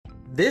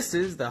This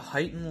is the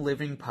Heightened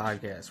Living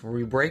Podcast, where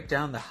we break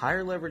down the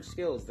higher leverage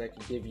skills that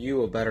can give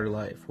you a better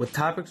life, with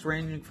topics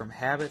ranging from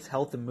habits,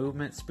 health and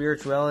movement,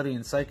 spirituality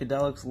and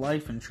psychedelics,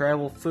 life and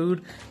travel,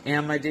 food,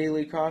 and my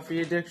daily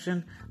coffee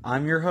addiction.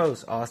 I'm your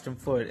host, Austin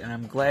Foote, and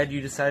I'm glad you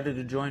decided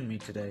to join me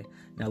today.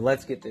 Now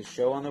let's get this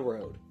show on the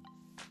road.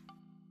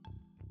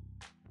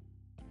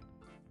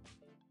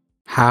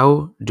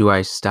 How do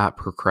I stop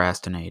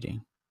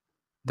procrastinating?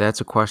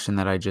 That's a question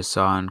that I just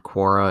saw in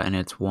Quora, and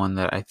it's one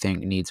that I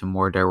think needs a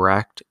more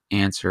direct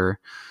answer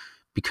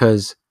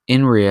because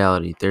in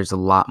reality, there's a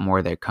lot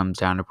more that comes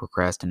down to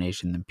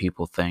procrastination than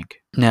people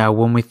think. Now,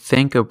 when we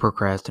think of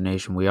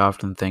procrastination, we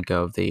often think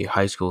of the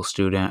high school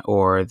student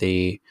or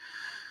the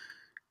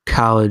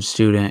college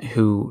student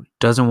who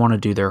doesn't want to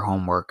do their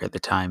homework at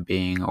the time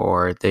being,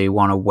 or they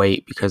want to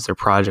wait because their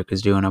project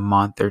is due in a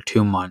month or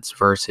 2 months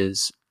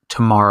versus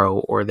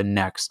tomorrow or the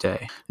next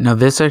day. Now,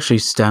 this actually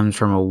stems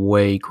from a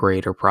way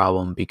greater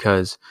problem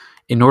because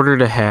in order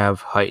to have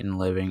heightened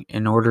living,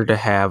 in order to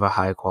have a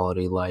high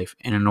quality life,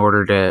 and in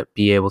order to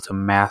be able to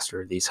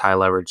master these high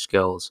leverage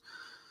skills,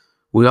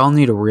 we all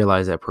need to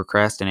realize that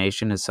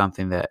procrastination is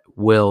something that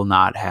will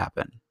not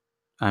happen.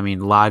 I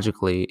mean,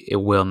 logically, it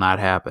will not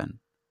happen.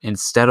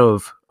 Instead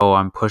of, oh,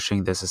 I'm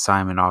pushing this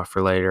assignment off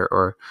for later,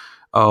 or,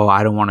 oh,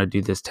 I don't want to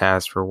do this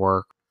task for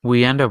work,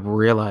 we end up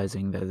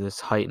realizing that this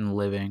heightened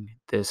living,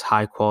 this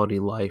high quality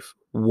life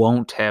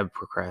won't have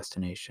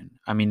procrastination.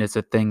 I mean, it's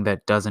a thing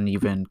that doesn't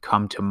even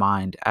come to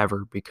mind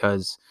ever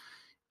because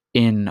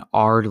in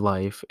our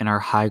life, in our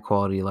high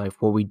quality life,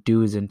 what we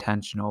do is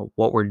intentional.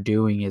 What we're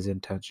doing is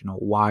intentional.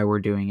 Why we're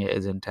doing it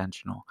is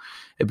intentional.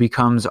 It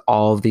becomes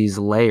all of these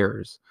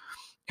layers.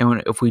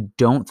 And if we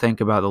don't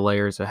think about the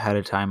layers ahead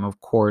of time,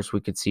 of course,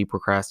 we could see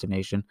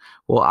procrastination.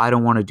 Well, I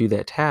don't want to do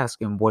that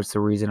task. And what's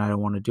the reason I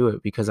don't want to do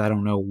it? Because I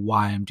don't know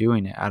why I'm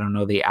doing it. I don't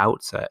know the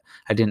outset.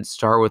 I didn't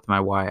start with my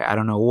why. I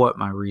don't know what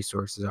my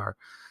resources are.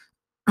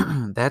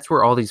 That's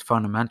where all these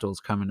fundamentals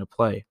come into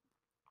play.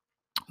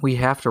 We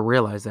have to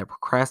realize that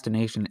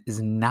procrastination is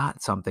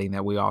not something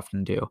that we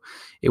often do.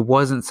 It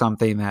wasn't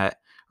something that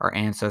our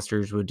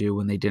ancestors would do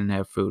when they didn't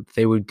have food.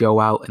 They would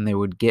go out and they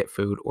would get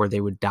food or they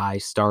would die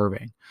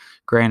starving.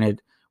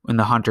 Granted, in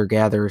the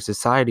hunter-gatherer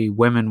society,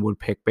 women would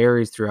pick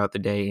berries throughout the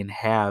day and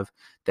have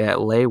that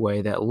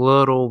layway, that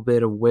little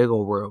bit of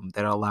wiggle room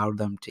that allowed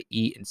them to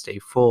eat and stay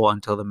full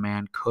until the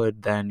man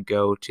could then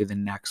go to the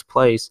next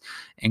place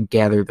and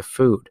gather the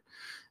food.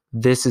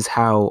 This is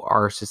how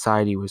our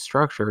society was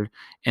structured,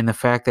 and the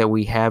fact that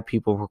we have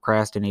people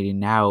procrastinating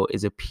now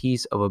is a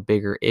piece of a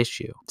bigger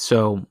issue.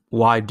 So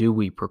why do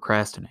we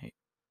procrastinate?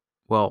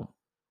 Well,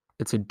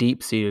 it's a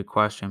deep-seated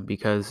question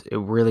because it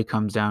really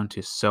comes down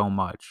to so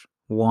much.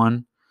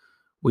 One,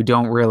 we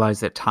don't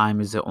realize that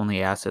time is the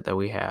only asset that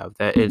we have,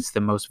 that it's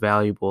the most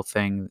valuable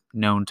thing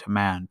known to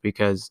man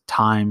because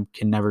time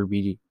can never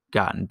be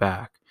gotten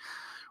back.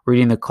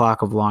 Reading The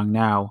Clock of Long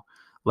Now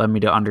led me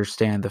to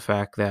understand the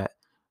fact that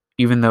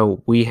even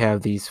though we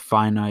have these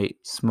finite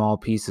small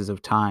pieces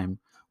of time,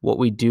 what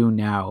we do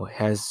now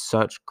has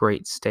such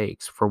great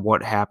stakes for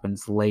what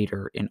happens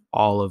later in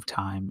all of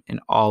time,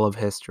 in all of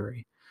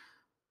history.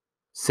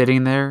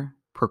 Sitting there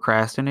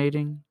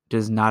procrastinating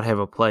does not have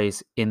a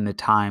place in the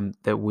time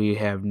that we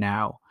have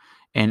now.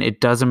 And it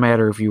doesn't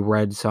matter if you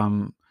read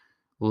some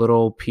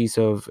little piece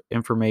of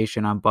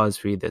information on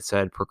BuzzFeed that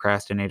said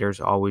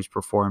procrastinators always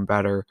perform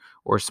better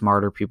or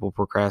smarter people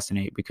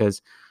procrastinate,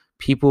 because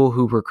people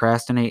who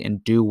procrastinate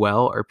and do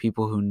well are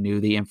people who knew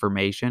the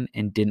information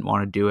and didn't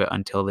want to do it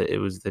until it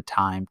was the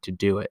time to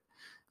do it.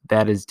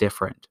 That is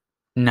different.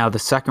 Now, the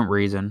second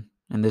reason,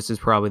 and this is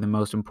probably the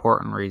most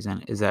important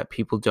reason, is that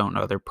people don't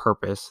know their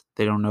purpose.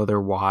 They don't know their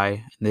why.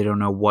 And they don't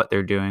know what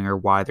they're doing or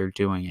why they're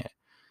doing it.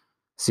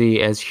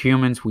 See, as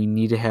humans, we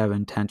need to have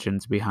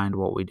intentions behind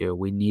what we do.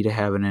 We need to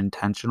have an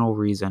intentional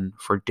reason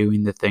for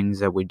doing the things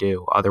that we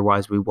do.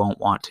 Otherwise, we won't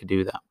want to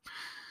do them.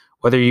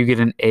 Whether you get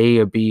an A,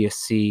 a B, a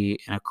C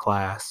in a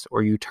class,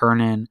 or you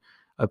turn in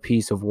a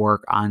piece of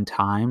work on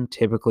time,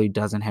 typically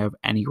doesn't have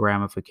any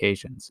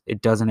ramifications.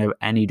 It doesn't have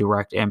any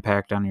direct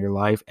impact on your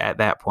life at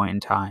that point in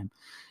time.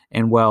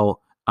 And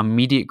well,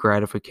 immediate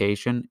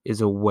gratification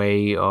is a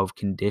way of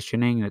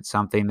conditioning. It's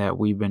something that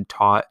we've been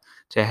taught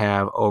to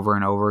have over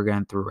and over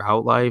again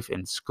throughout life,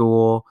 in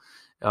school,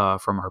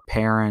 from our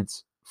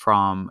parents,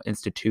 from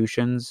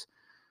institutions.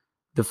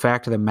 The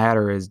fact of the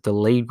matter is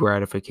delayed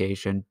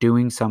gratification,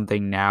 doing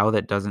something now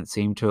that doesn't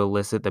seem to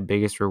elicit the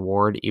biggest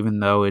reward, even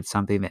though it's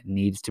something that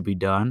needs to be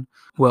done,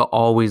 will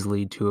always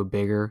lead to a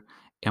bigger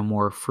and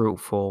more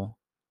fruitful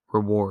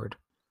reward.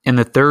 And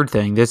the third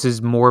thing, this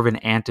is more of an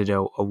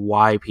antidote of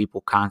why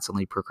people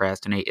constantly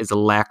procrastinate, is a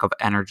lack of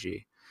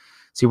energy.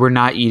 See, we're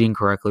not eating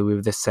correctly. We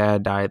have the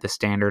SAD diet, the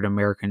standard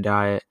American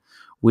diet.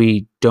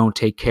 We don't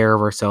take care of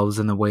ourselves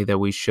in the way that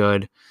we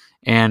should.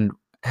 And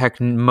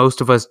heck,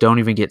 most of us don't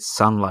even get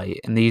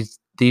sunlight. And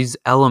these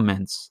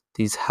elements,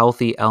 these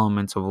healthy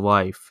elements of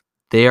life,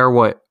 they are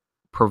what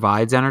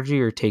provides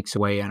energy or takes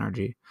away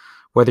energy.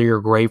 Whether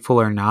you're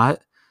grateful or not,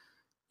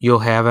 you'll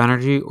have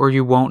energy or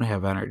you won't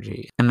have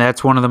energy. And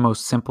that's one of the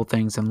most simple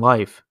things in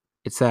life.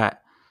 It's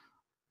that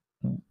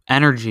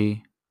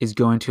energy is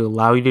going to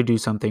allow you to do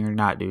something or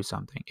not do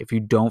something. If you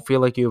don't feel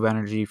like you have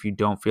energy, if you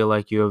don't feel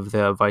like you have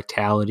the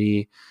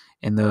vitality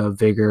and the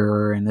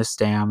vigor and the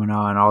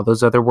stamina and all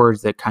those other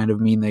words that kind of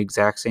mean the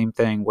exact same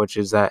thing, which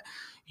is that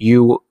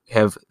you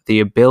have the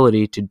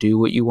ability to do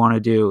what you want to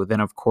do, then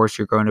of course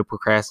you're going to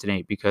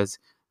procrastinate because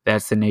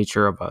that's the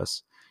nature of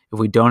us. If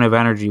we don't have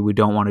energy, we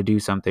don't want to do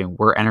something.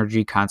 We're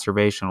energy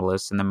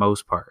conservationists in the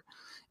most part.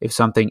 If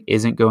something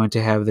isn't going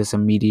to have this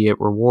immediate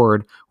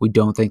reward, we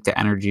don't think the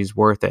energy is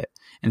worth it.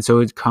 And so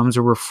it comes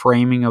a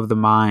reframing of the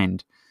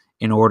mind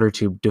in order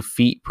to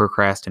defeat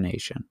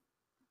procrastination.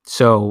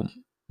 So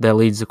that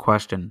leads the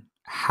question,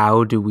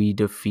 how do we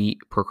defeat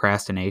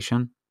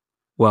procrastination?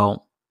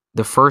 Well,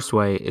 the first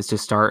way is to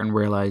start and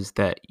realize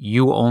that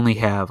you only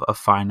have a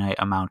finite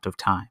amount of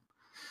time.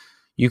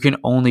 You can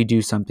only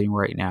do something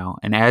right now.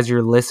 And as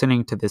you're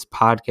listening to this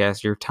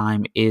podcast, your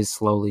time is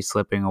slowly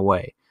slipping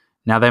away.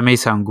 Now, that may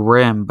sound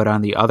grim, but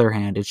on the other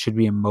hand, it should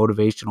be a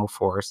motivational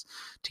force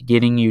to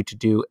getting you to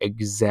do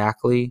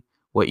exactly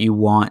what you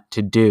want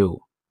to do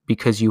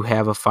because you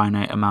have a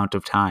finite amount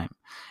of time.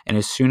 And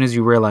as soon as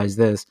you realize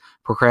this,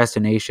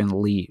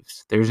 procrastination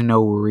leaves. There's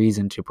no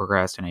reason to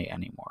procrastinate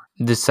anymore.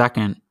 The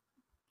second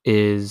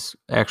is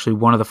actually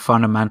one of the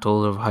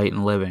fundamentals of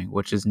heightened living,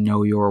 which is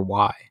know your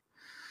why.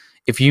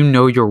 If you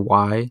know your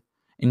why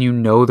and you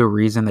know the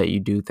reason that you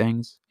do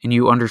things and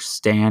you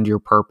understand your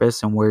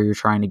purpose and where you're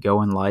trying to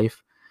go in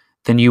life,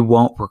 then you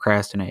won't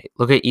procrastinate.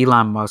 Look at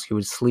Elon Musk, who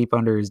would sleep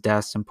under his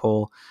desk and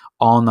pull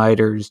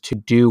all-nighters to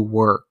do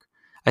work.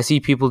 I see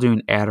people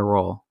doing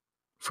Adderall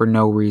for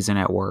no reason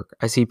at work.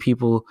 I see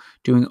people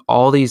doing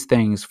all these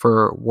things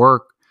for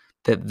work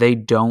that they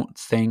don't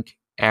think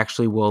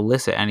actually will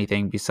elicit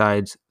anything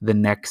besides the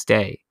next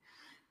day.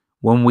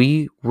 When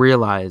we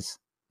realize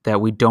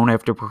that we don't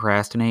have to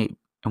procrastinate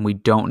and we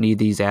don't need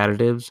these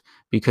additives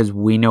because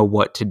we know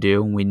what to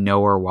do and we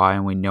know our why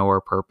and we know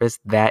our purpose,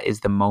 that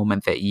is the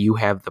moment that you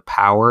have the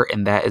power,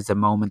 and that is the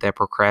moment that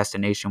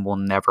procrastination will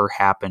never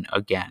happen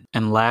again.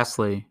 And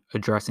lastly,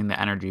 addressing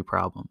the energy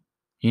problem.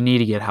 You need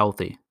to get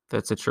healthy.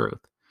 That's the truth.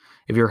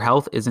 If your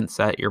health isn't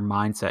set, your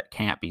mindset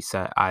can't be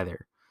set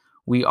either.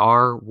 We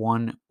are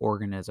one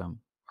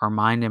organism. Our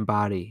mind and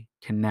body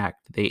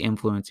connect. They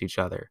influence each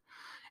other.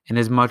 And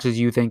as much as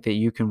you think that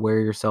you can wear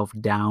yourself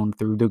down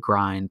through the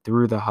grind,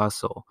 through the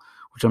hustle,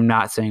 which I'm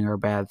not saying are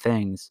bad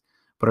things,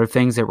 but are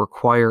things that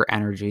require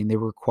energy and they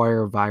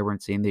require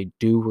vibrancy and they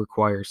do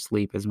require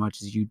sleep as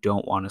much as you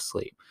don't want to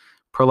sleep.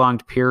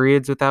 Prolonged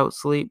periods without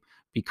sleep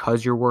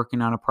because you're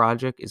working on a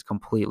project is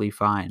completely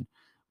fine,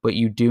 but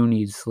you do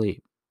need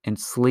sleep. And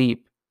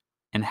sleep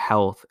and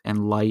health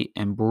and light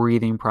and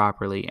breathing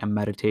properly and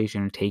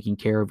meditation and taking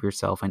care of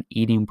yourself and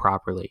eating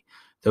properly,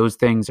 those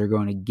things are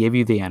going to give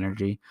you the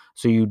energy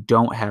so you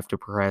don't have to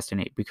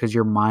procrastinate because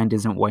your mind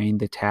isn't weighing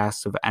the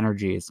tasks of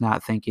energy. It's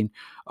not thinking,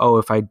 oh,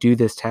 if I do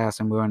this task,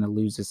 I'm going to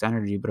lose this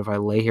energy. But if I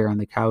lay here on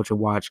the couch and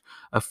watch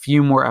a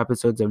few more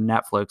episodes of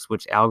Netflix,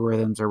 which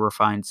algorithms are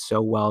refined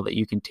so well that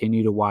you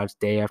continue to watch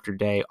day after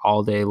day,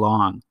 all day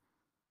long,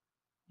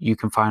 you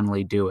can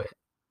finally do it.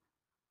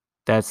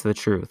 That's the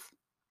truth.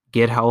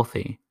 Get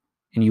healthy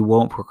and you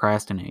won't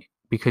procrastinate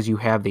because you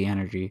have the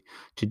energy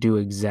to do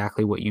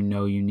exactly what you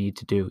know you need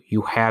to do.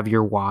 You have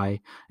your why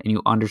and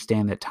you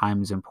understand that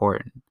time is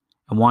important.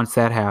 And once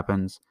that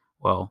happens,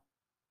 well,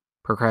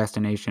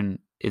 procrastination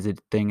is a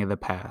thing of the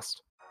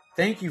past.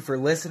 Thank you for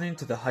listening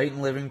to the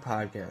Heightened Living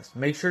Podcast.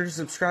 Make sure to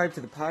subscribe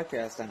to the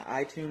podcast on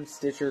iTunes,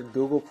 Stitcher,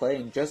 Google Play,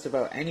 and just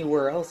about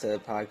anywhere else that a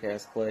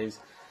podcast plays.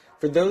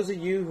 For those of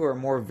you who are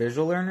more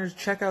visual learners,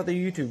 check out the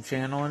YouTube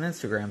channel and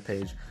Instagram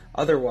page.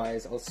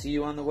 Otherwise, I'll see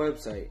you on the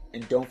website.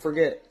 And don't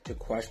forget to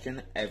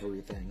question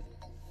everything.